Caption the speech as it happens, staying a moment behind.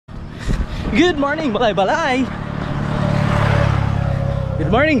Good morning, balay. Good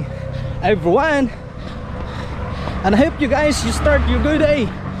morning, everyone. And I hope you guys start your good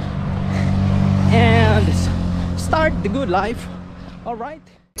day and start the good life. All right.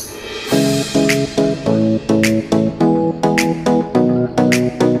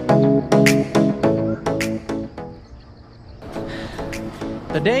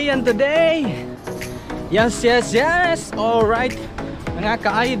 Today. Yes. All right. Mga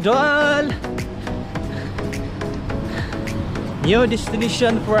ka-idol, new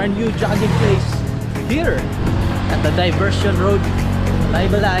destination for a new jogging place here at the Diversion Road,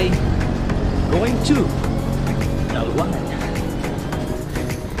 Balay, going to Dalwangan.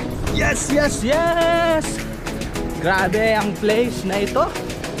 Yes. Grabe ang place na ito.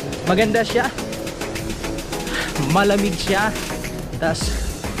 Maganda siya, malamig siya, tas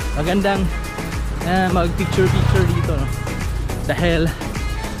magandang mag-picture dito, no? Dahil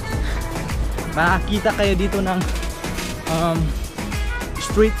makakita kayo dito ng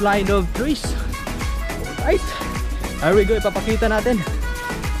straight line of trees. Alright, here we go, ipapakita natin.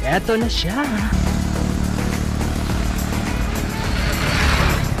 Eto na siya.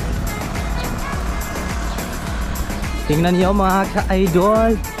 Tingnan niyo mga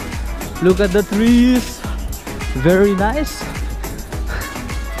ka-idol, look at the trees, very nice.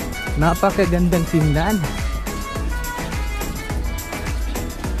 Napakagandang tingnan.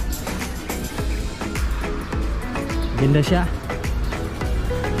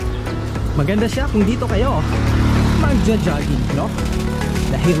 Maganda siya kung dito kayo magja-jogging, no?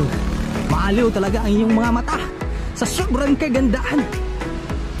 Dahil maaliw talaga ang inyong mga mata sa sobrang kagandahan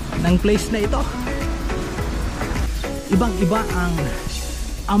ng place na ito. Ibang-iba ang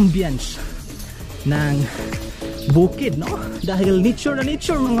ambience ng bukid, no? Dahil nature na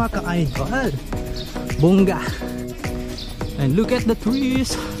nature mga ka-idol. Bongga. And look at the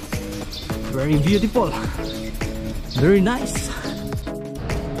trees. Very beautiful. Very nice.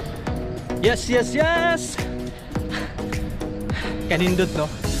 Yes. Kanindot, no?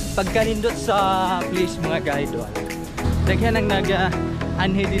 Pag kanindot sa place mga ka-idol, daghan ang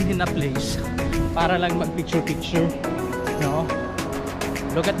nag-anhidin na place para lang mag-picture, no?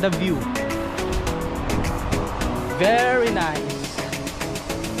 Look at the view. Very nice.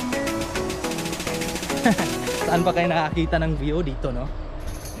 Saan pa kayo nakakita ng view dito, no?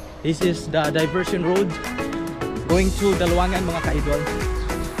 This is the Diversion Road going to Dalwangan mga ka-idol.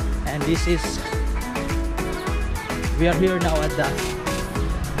 And this is, we are here now at the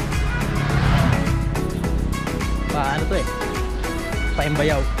ano to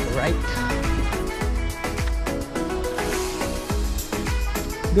Paimbayaw, right?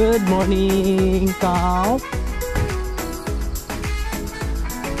 Good morning, cow.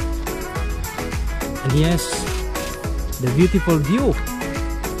 And yes, the beautiful view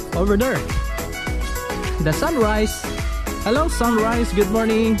over there, the sunrise. Hello sunrise, good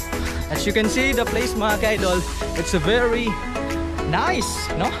morning. As you can see, the place mga ka-idol, it's a very nice,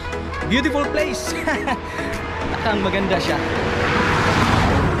 no? Beautiful place. Nakang maganda siya.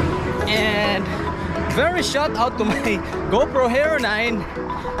 And very shout out to my GoPro Hero 9.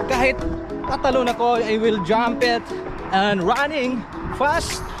 Kahit patalon ako, I will jump it and running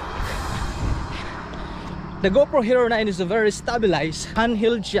fast. The GoPro Hero 9 is a very stabilized,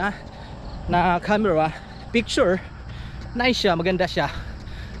 handheld siya na camera. Picture, nice siya, maganda siya.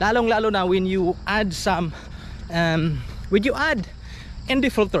 Lalong-lalo na when you add some ND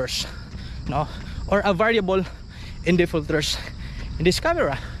filters, no? Or a variable ND filters in this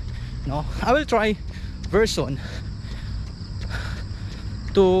camera, no? I will try very soon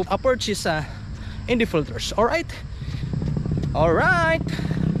to purchase ND filters. Alright?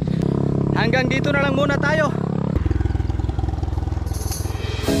 Hanggang dito na lang muna tayo.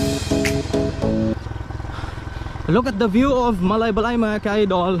 Look at the view of Balay mga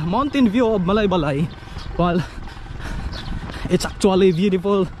ka-idol. Mountain view of Balay. Well, it's actually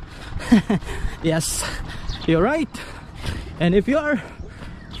beautiful. Yes, you're right. And if you are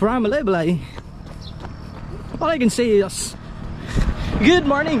from Balay, all I can say is good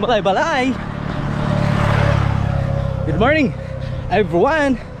morning Balay. Good morning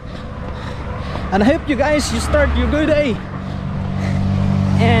everyone. And I hope you guys start your good day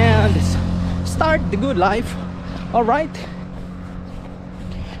and start the good life. All right,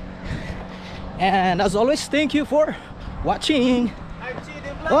 and as always, thank you for watching. Archy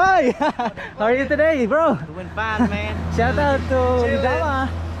Vlogs. Hi, how are you today, bro? Doing fine, man. Shout out to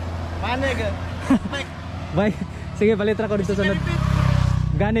Lidama. My nigga. Bye. Sige, balitra ko dito sunod.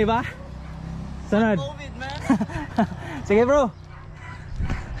 Gani ba? Sunod. COVID, man. Sige, bro.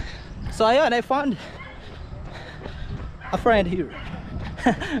 So ayun, I found a friend here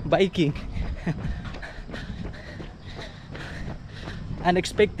biking.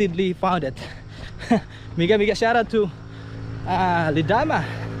 Unexpectedly found it. Mega shout out to Lidama,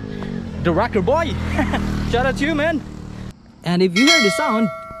 the rocker boy. Shout out to you, man. And if you hear the sound,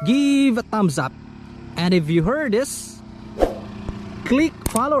 give a thumbs up. And if you heard this, click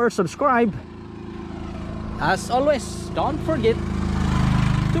follow or subscribe. As always, don't forget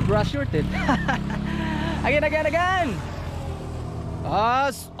to brush your teeth. Again.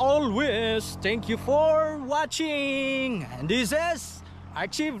 As always, thank you for watching. And this is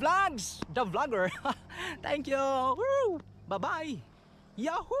Archy Vlogs, the vlogger. Thank you. Woo! Bye-bye.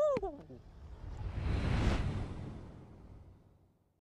 Yahoo!